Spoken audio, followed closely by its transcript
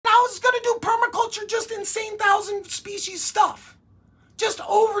agriculture, just insane thousand species stuff. Just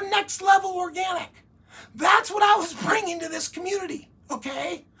over next level organic. That's what I was bringing to this community,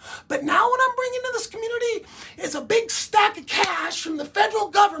 okay? But now what I'm bringing to this community is a big stack of cash from the federal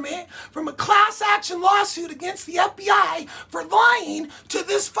government from a class action lawsuit against the FBI for lying to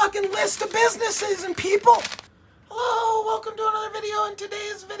this fucking list of businesses and people. Hello, welcome to another video. In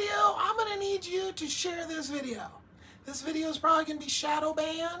today's video, I'm gonna need you to share this video. This video is probably gonna be shadow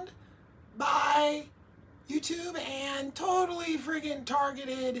banned by YouTube and totally friggin'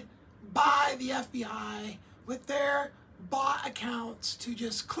 targeted by the FBI with their bot accounts to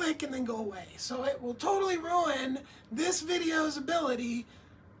just click and then go away. So it will totally ruin this video's ability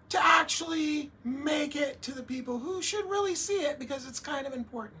to actually make it to the people who should really see it because it's kind of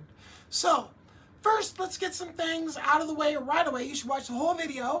important. So first, let's get some things out of the way right away. You should watch the whole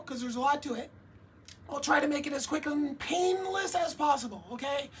video because there's a lot to it. I'll try to make it as quick and painless as possible,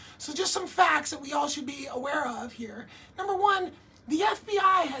 okay? So just some facts that we all should be aware of here. Number one, the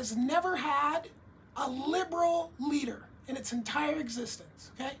FBI has never had a liberal leader in its entire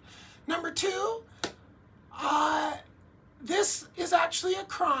existence, okay? Number two, this is actually a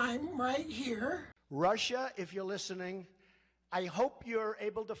crime right here. Russia, if you're listening, I hope you're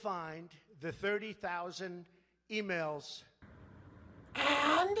able to find the 30,000 emails.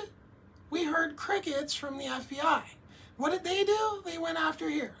 And we heard crickets from the FBI. What did they do? They went after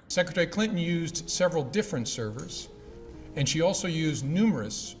here. Secretary Clinton used several different servers, and she also used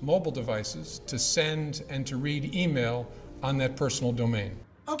numerous mobile devices to send and to read email on that personal domain.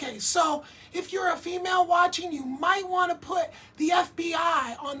 Okay, so if you're a female watching, you might want to put the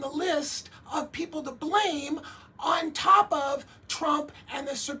FBI on the list of people to blame on top of Trump and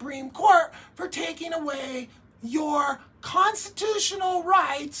the Supreme Court for taking away your constitutional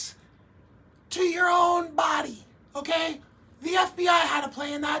rights to your own body, okay? The FBI had a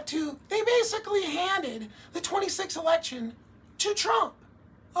play in that too. They basically handed the 26th election to Trump,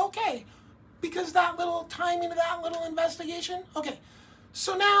 okay? Because that little timing of that little investigation, okay.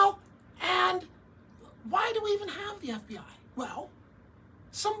 So now, and why do we even have the FBI? Well,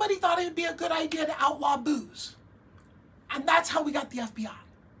 somebody thought it would be a good idea to outlaw booze. And that's how we got the FBI.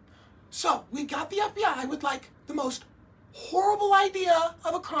 So we got the FBI with like the most horrible idea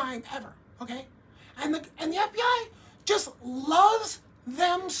of a crime ever, okay? And the FBI just loves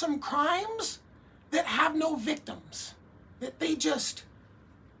them some crimes that have no victims, that they just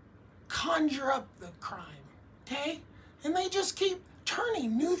conjure up the crime, okay? And they just keep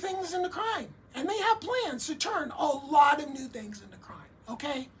turning new things into crime. And they have plans to turn a lot of new things into crime,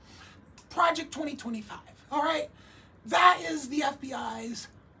 okay? Project 2025, all right? That is the FBI's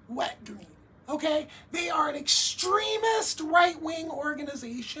wet dream, okay? They are an extremist right-wing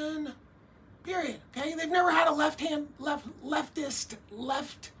organization, period, okay? They've never had a leftist,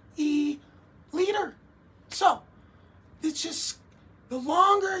 lefty leader. So, it's just, the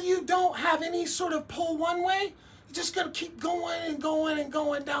longer you don't have any sort of pull one way, you're just gonna keep going and going and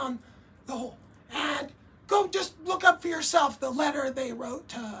going down the hole. And go just look up for yourself the letter they wrote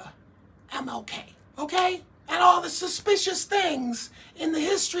to MLK, okay? And all the suspicious things in the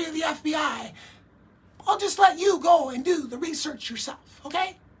history of the FBI. I'll just let you go and do the research yourself,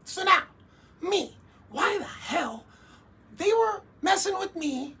 okay? So now, me, why the hell? They were messing with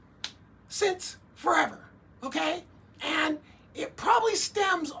me since forever, okay? And it probably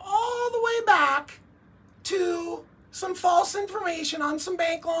stems all the way back to some false information on some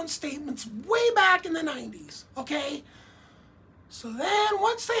bank loan statements way back in the 90s, okay? So then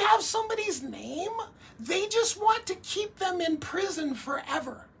once they have somebody's name, they just want to keep them in prison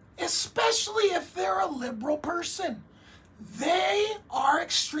forever, especially if they're a liberal person. They are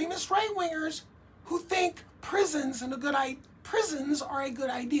extremist right-wingers who think prisons are a good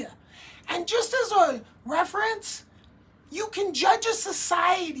idea. And just as a reference, you can judge a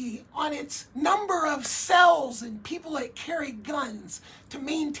society on its number of cells and people that carry guns to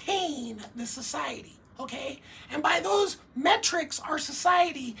maintain the society, okay? And by those metrics, our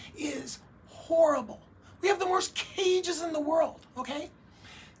society is horrible. We have the worst cages in the world, okay?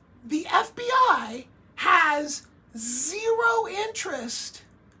 The FBI has zero interest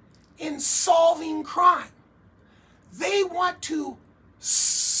in solving crime. They want to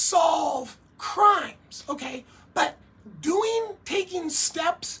solve crimes, okay? But taking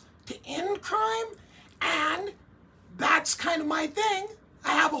steps to end crime, and that's kind of my thing.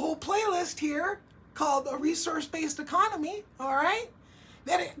 I have a whole playlist here called A Resource-Based Economy, all right?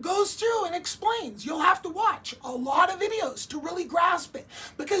 That it goes through and explains. You'll have to watch a lot of videos to really grasp it,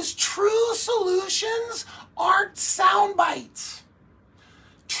 because true solutions aren't sound bites.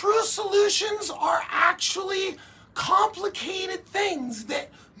 True solutions are actually complicated things that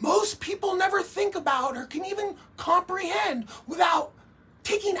most people never think about or can even comprehend without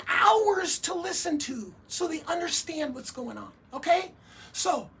taking hours to listen to so they understand what's going on, okay?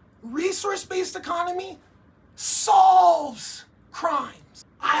 So, resource-based economy solves crimes.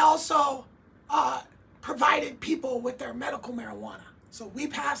 I also provided people with their medical marijuana. So we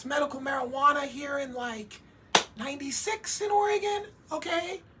passed medical marijuana here in like 96 in Oregon,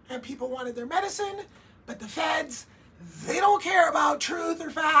 okay? And people wanted their medicine, but the feds, they don't care about truth or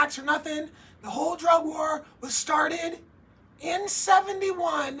facts or nothing. The whole drug war was started in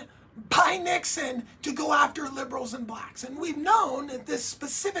 71 by Nixon to go after liberals and blacks. And we've known that this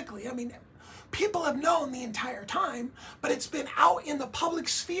specifically, I mean, people have known the entire time, but it's been out in the public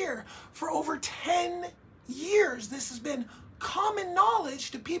sphere for over 10 years. This has been common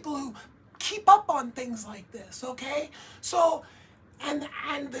knowledge to people who keep up on things like this, okay? So, and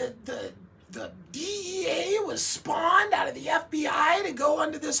the DEA was spawned out of the FBI to go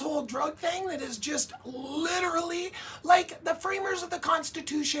under this whole drug thing that is just literally, like the framers of the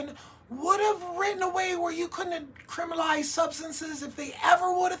Constitution would have written a way where you couldn't criminalize substances if they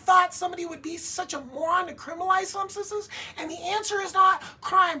ever would have thought somebody would be such a moron to criminalize substances. And the answer is not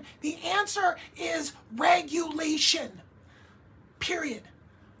crime. The answer is regulation. Period.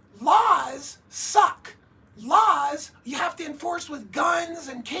 Laws suck. Laws you have to enforce with guns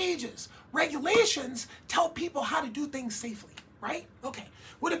and cages. Regulations tell people how to do things safely, right? Okay.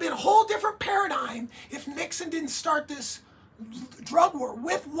 Would have been a whole different paradigm if Nixon didn't start this drug war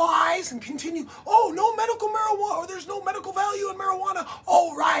with lies and continue, oh, no medical marijuana, or there's no medical value in marijuana.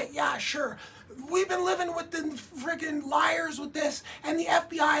 Oh, right, yeah, sure. We've been living with the freaking liars with this, and the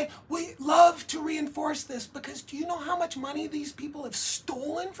FBI, we love to reinforce this because do you know how much money these people have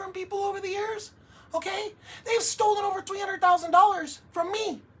stolen from people over the years? Okay? They've stolen over $300,000 from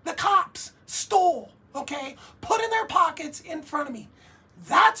me. The cops stole, okay? Put in their pockets in front of me.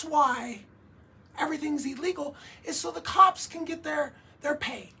 That's why everything's illegal, is so the cops can get their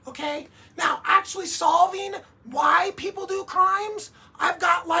pay, okay? Now, actually solving why people do crimes, I've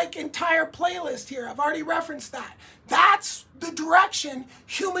got like entire playlist here. I've already referenced that. That's the direction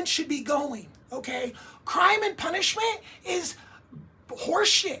humans should be going, okay? Crime and punishment is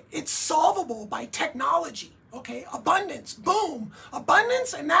horseshit. It's solvable by technology, okay? Abundance, boom.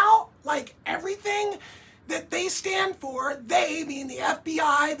 Abundance, and now, like, everything that they stand for, they being the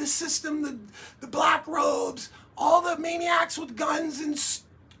FBI, the system, the black robes, all the maniacs with guns and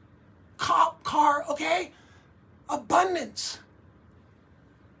cop car, okay? Abundance.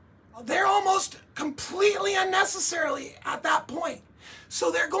 They're almost completely unnecessarily at that point.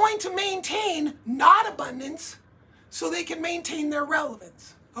 So they're going to maintain not abundance so they can maintain their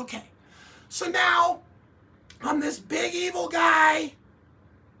relevance. Okay. So now I'm this big evil guy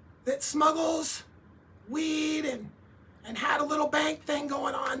that smuggles weed and had a little bank thing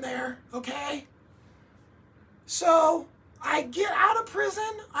going on there, okay? So I get out of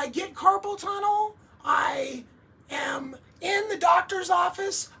prison, I get carpal tunnel, I am in the doctor's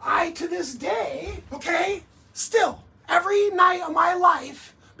office. I, to this day, okay, still, every night of my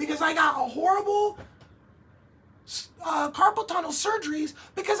life, because I got a horrible carpal tunnel surgeries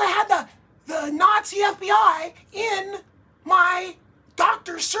because I had the Nazi FBI in my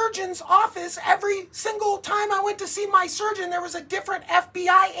doctor's surgeon's office. Every single time I went to see my surgeon, there was a different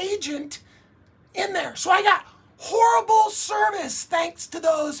FBI agent in there. So I got horrible service thanks to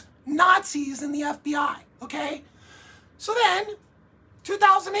those Nazis in the FBI, okay? So then,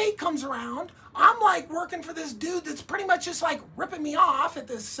 2008 comes around. I'm like working for this dude that's pretty much just like ripping me off at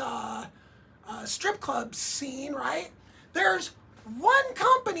this strip club scene, right? There's one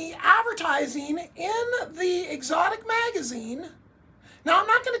company advertising in the exotic magazine. Now, I'm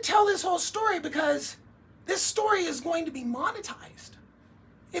not going to tell this whole story because this story is going to be monetized.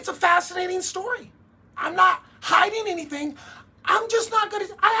 It's a fascinating story. I'm not hiding anything. I'm just not going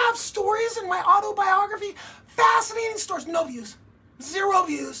to. I have stories in my autobiography, fascinating stories, no views, 0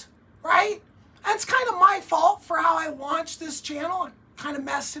 views, right? And it's kind of my fault for how I launched this channel. I kind of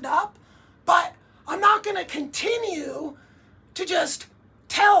messed it up. But I'm not going to continue to just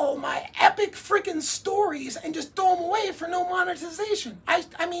tell my epic freaking stories and just throw them away for no monetization.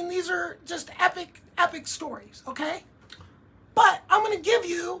 I mean, these are just epic stories, okay? But I'm going to give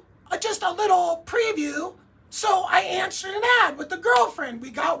you just a little preview. So I answered an ad with the girlfriend. We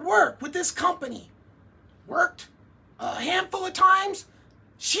got work with this company. Worked a handful of times.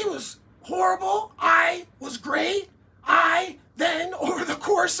 She was horrible. I was great. I then, over the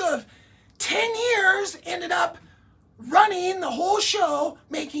course of 10 years, ended up running the whole show,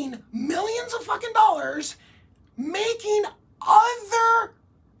 making millions of fucking dollars, making other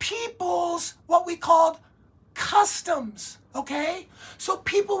people's what we called customs, okay? So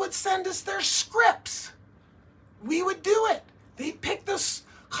people would send us their scripts. We would do it. They'd pick the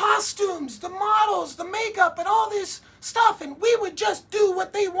costumes, the models, the makeup, and all this stuff, and we would just do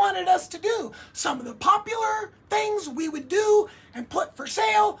what they wanted us to do. Some of the popular things we would do and put for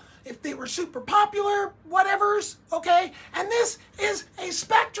sale if they were super popular, whatevers, okay? And this is a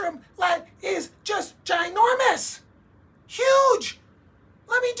spectrum that is just ginormous. Huge.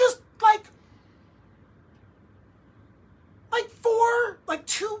 Let me just, like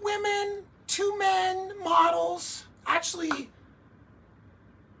two women, 2 men models. Actually,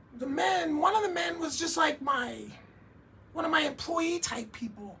 one of the men was just like one of my employee type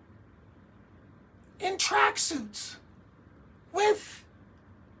people in tracksuits with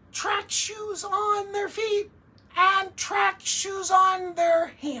track shoes on their feet and track shoes on their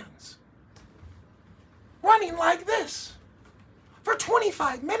hands, running like this for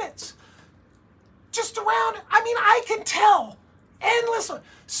 25 minutes. Just around, I can tell. And listen,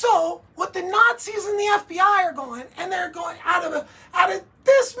 so what the Nazis and the FBI are going, and they're going out of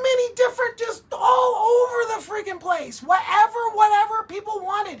this many different, just all over the freaking place, whatever people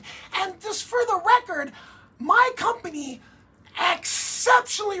wanted. And just for the record, my company,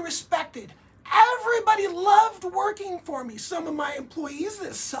 exceptionally respected. Everybody loved working for me. Some of my employees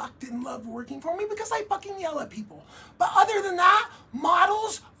that sucked didn't love working for me because I fucking yell at people. But other than that,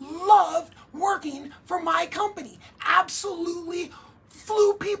 models loved working for my company. Absolutely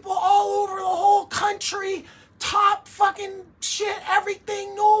flew people all over the whole country. Top fucking shit,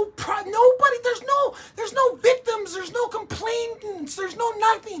 everything. Nobody. There's no victims. There's no complainants. There's no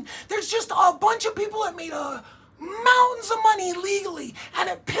nothing. There's just a bunch of people that made mountains of money legally, and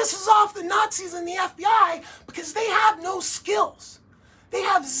it pisses off the Nazis and the FBI because they have no skills. They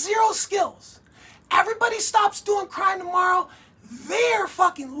have 0 skills. Everybody stops doing crime tomorrow, they're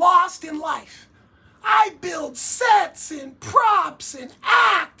fucking lost in life. I build sets and props and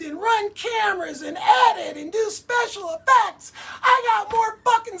act and run cameras and edit and do special effects. I got more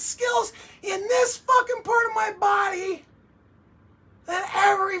fucking skills in this fucking part of my body than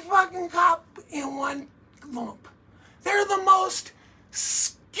every fucking cop in one lump. They're the most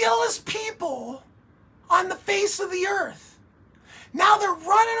skillless people on the face of the earth. Now they're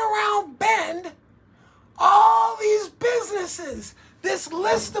running around Bend, all these businesses, this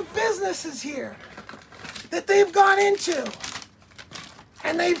list of businesses here that they've gone into,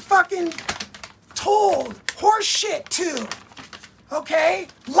 and they've fucking told horse shit to, okay?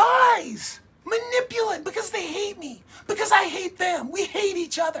 Lies, manipulate, because they hate me, because I hate them. We hate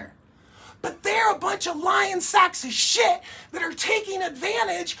each other. But they're a bunch of lying sacks of shit that are taking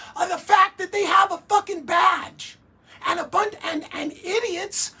advantage of the fact that they have a fucking badge. And and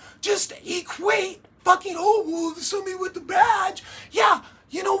idiots just equate fucking, oh, well, somebody with the badge. Yeah,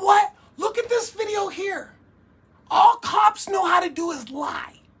 you know what? Look at this video here. All cops know how to do is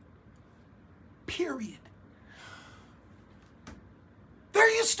lie. Period.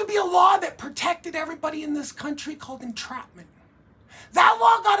 There used to be a law that protected everybody in this country called entrapment. That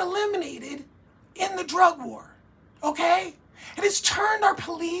law got eliminated in the drug war, okay? It has turned our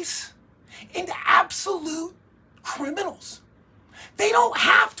police into absolute criminals. They don't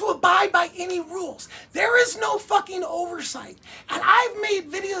have to abide by any rules. There is no fucking oversight. And I've made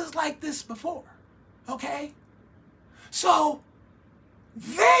videos like this before, okay? So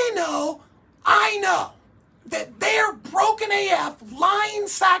they know, I know, that they're broken AF, lying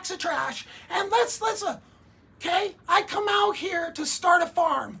sacks of trash, and let's okay? I come out here to start a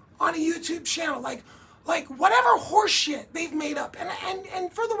farm on a YouTube channel, like whatever horse shit they've made up.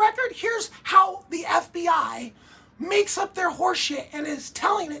 And for the record, here's how the FBI makes up their horse shit and is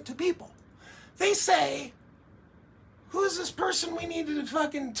telling it to people. They say, who is this person we needed to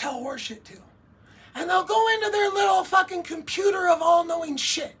fucking tell horse shit to? And they'll go into their little fucking computer of all-knowing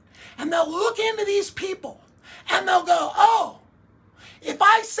shit, and they'll look into these people, and they'll go, oh, if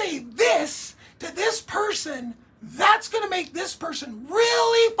I say this to this person, that's going to make this person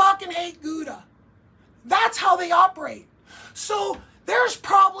really fucking hate Guda. That's how they operate. So there's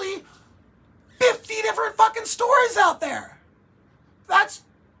probably 50 different fucking stories out there. That's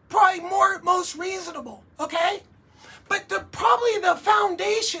probably most reasonable, okay? But probably the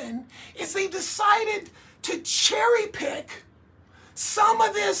foundation is they decided to cherry pick some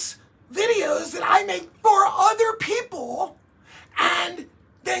of this videos that I make for other people and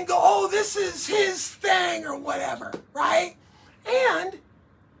then go, oh, this is his thing or whatever, right? And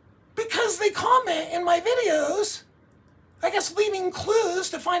because they comment in my videos, I guess leaving clues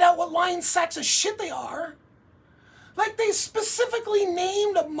to find out what lying sacks of shit they are, like they specifically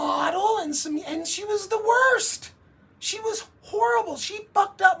named a model and she was the worst. She was horrible. She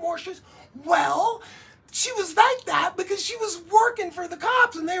fucked up more. Well, she was like that because she was working for the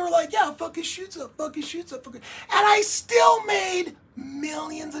cops and they were like, yeah, fucking shoots up, fucking shoots up, fucking. And I still made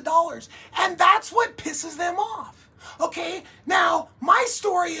millions of dollars. And that's what pisses them off. Okay? Now, my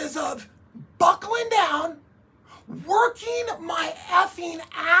story is of buckling down, working my effing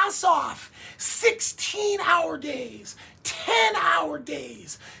ass off, 16-hour days, 10-hour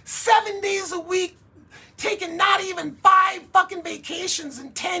days, 7 days a week, taking not even 5 fucking vacations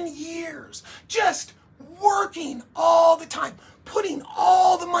in 10 years, just working all the time, putting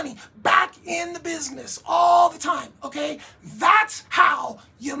all the money back in the business all the time, okay? That's how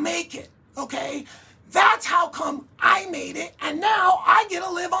you make it, okay? That's how come I made it, and now I get to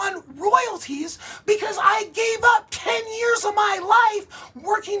live on royalties because I gave up 10 years of my life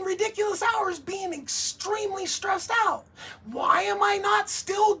working ridiculous hours, being extremely stressed out. Why am I not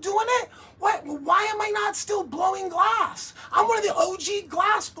still doing it? Why am I not still blowing glass? I'm one of the OG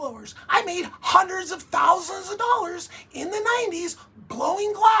glass blowers. I made hundreds of thousands of dollars in the 90s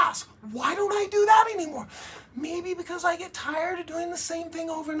blowing glass. Why don't I do that anymore? Maybe because I get tired of doing the same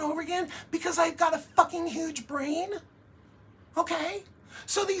thing over and over again because I've got a fucking huge brain. Okay?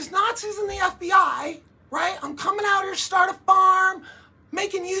 So these Nazis in the FBI, right? I'm coming out here, start a farm,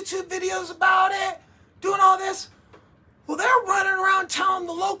 making YouTube videos about it, doing all this. Well, they're running around telling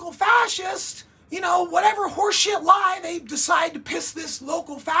the local fascist, you know, whatever horseshit lie they decide to piss this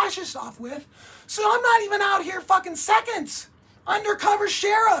local fascist off with. So I'm not even out here fucking seconds. Undercover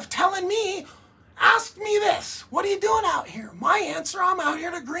sheriff telling me, ask me this, what are you doing out here? My answer, I'm out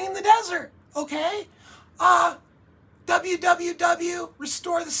here to green the desert, okay?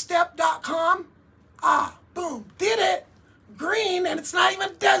 www.restorethestep.com. Boom, did it. Green, and it's not even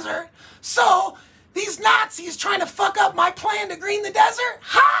a desert. So, these Nazis trying to fuck up my plan to green the desert?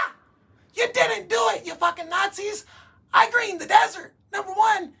 Ha! You didn't do it, you fucking Nazis. I greened the desert. Number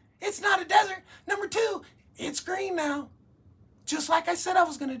one, it's not a desert. Number two, it's green now. Just like I said I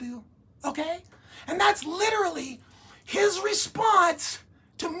was going to do. Okay? And that's literally his response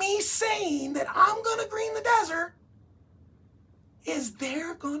to me saying that I'm going to green the desert is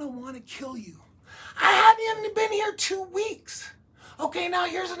they're going to want to kill you. I hadn't even been here 2 weeks. Okay, now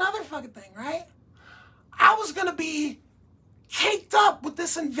here's another fucking thing, right? I was going to be caked up with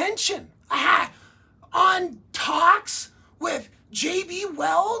this invention. I had on talks with J.B.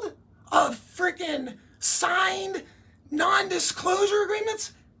 Weld of freaking signed non-disclosure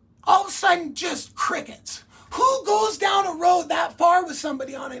agreements. All of a sudden, just crickets. Who goes down a road that far with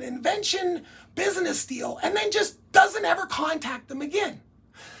somebody on an invention business deal and then just doesn't ever contact them again?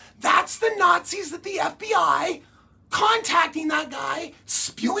 That's the Nazis at the FBI contacting that guy,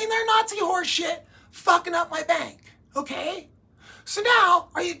 spewing their Nazi horseshit, fucking up my bank, okay? So now,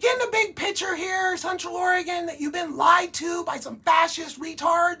 are you getting a big picture here, Central Oregon, that you've been lied to by some fascist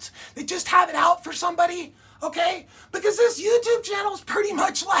retards that just have it out for somebody, okay? Because this YouTube channel is pretty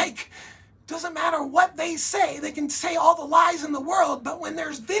much like, doesn't matter what they say, they can say all the lies in the world, but when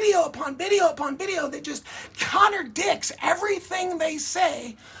there's video upon video upon video that just contradicts everything they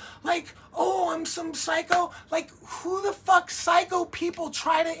say, like, oh, I'm some psycho. Like, who the fuck psycho people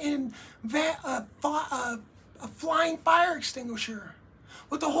try to invent a flying fire extinguisher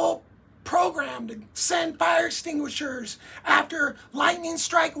with the whole program to send fire extinguishers after lightning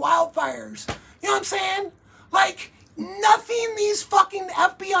strike wildfires? You know what I'm saying? Like, nothing these fucking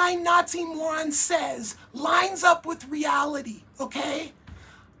FBI Nazi moron says lines up with reality, okay?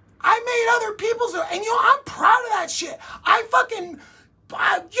 I made other people's, and you know, I'm proud of that shit. I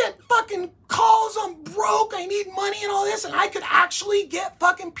get fucking calls, I'm broke, I need money and all this, and I could actually get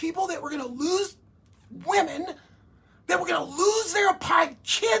fucking people that were gonna lose women, that were gonna lose their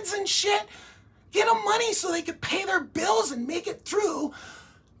kids and shit, get them money so they could pay their bills and make it through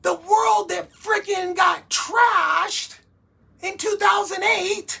the world that freaking got trashed in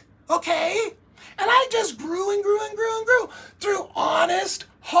 2008, okay? And I just grew and grew and grew and grew through honest,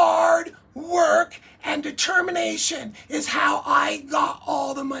 hard work and determination is how I got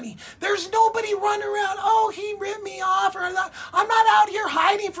all the money. There's nobody running around, oh, he ripped me off, or I'm not out here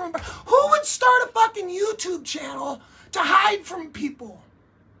hiding from. Who would start a fucking YouTube channel to hide from people?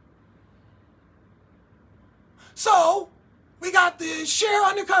 So, we got the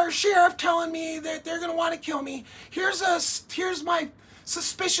undercover sheriff telling me that they're gonna want to kill me. Here's my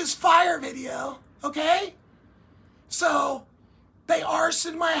suspicious fire video, okay? So, they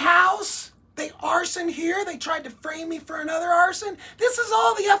arsoned my house. They arson here. They tried to frame me for another arson. This is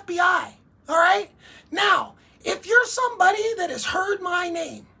all the FBI, all right? Now, if you're somebody that has heard my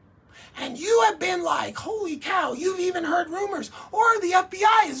name and you have been like, holy cow, you've even heard rumors, or the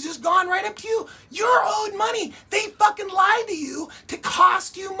FBI has just gone right up to you, you're owed money. They fucking lied to you to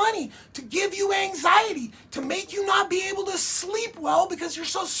cost you money, to give you anxiety, to make you not be able to sleep well because you're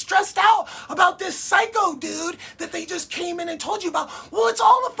so stressed out about this psycho dude that they just came in and told you about. Well, it's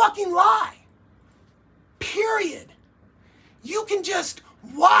all a fucking lie. Period. You can just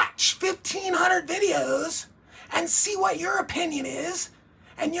watch 1,500 videos and see what your opinion is,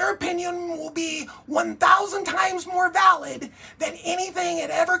 and your opinion will be 1,000 times more valid than anything that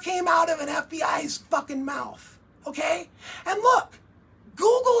ever came out of an FBI's fucking mouth, okay? And look,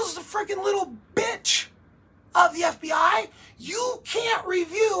 Google's the freaking little bitch of the FBI. You can't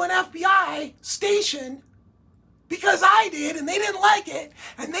review an FBI station because I did, and they didn't like it,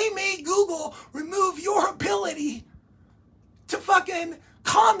 and they made Google remove your ability to fucking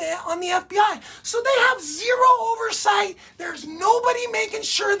comment on the FBI. So they have zero oversight. There's nobody making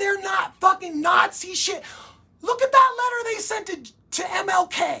sure they're not fucking Nazi shit. Look at that letter they sent to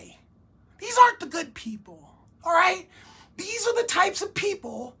MLK. These aren't the good people, all right? These are the types of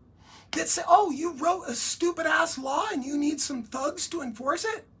people that say, oh, you wrote a stupid ass law and you need some thugs to enforce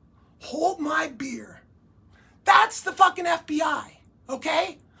it? Hold my beer. That's the fucking FBI,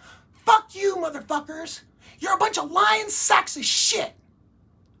 okay? Fuck you, motherfuckers. You're a bunch of lying sacks of shit.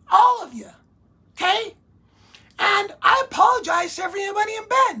 All of you, okay? And I apologize to everybody in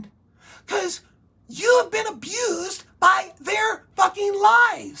Bend, because you have been abused by their fucking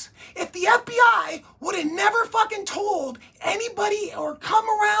lies. If the FBI would have never fucking told anybody or come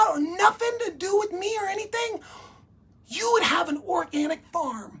around or nothing to do with me or anything, you would have an organic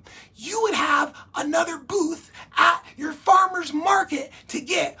farm. You would have another booth at your farmer's market to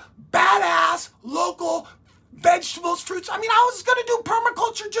get badass local vegetables, fruits. I mean, I was going to do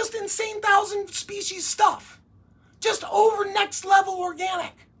permaculture, just insane 1,000 species stuff. Just over next level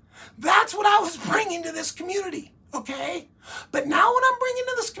organic. That's what I was bringing to this community, okay? But now what I'm bringing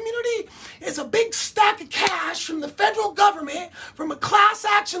to this community is a big stack of cash from the federal government from a class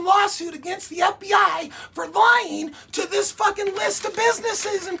action lawsuit against the FBI for lying to this fucking list of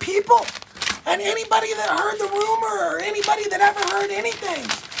businesses and people. And anybody that heard the rumor or anybody that ever heard anything,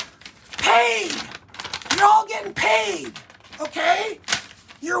 paid. You're all getting paid, okay?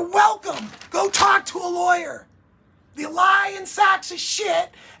 You're welcome. Go talk to a lawyer. The lying sacks of shit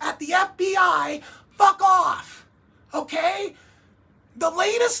at the FBI, fuck off, okay? The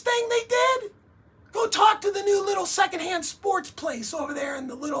latest thing they did, go talk to the new little secondhand sports place over there in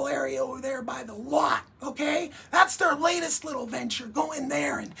the little area over there by the lot, okay? That's their latest little venture. Go in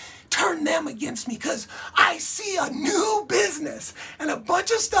there and turn them against me, because I see a new business and a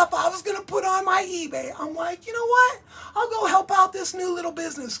bunch of stuff I was going to put on my eBay. I'm like, you know what? I'll go help out this new little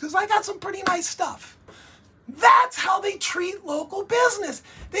business because I got some pretty nice stuff. That's how they treat local business.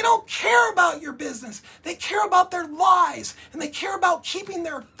 They don't care about your business. They care about their lies, and they care about keeping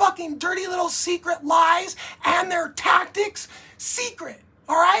their fucking dirty little secret lies and their tactics secret,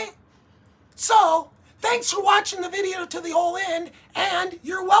 all right? So, thanks for watching the video to the whole end, and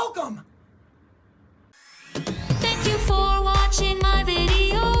you're welcome. Thank you for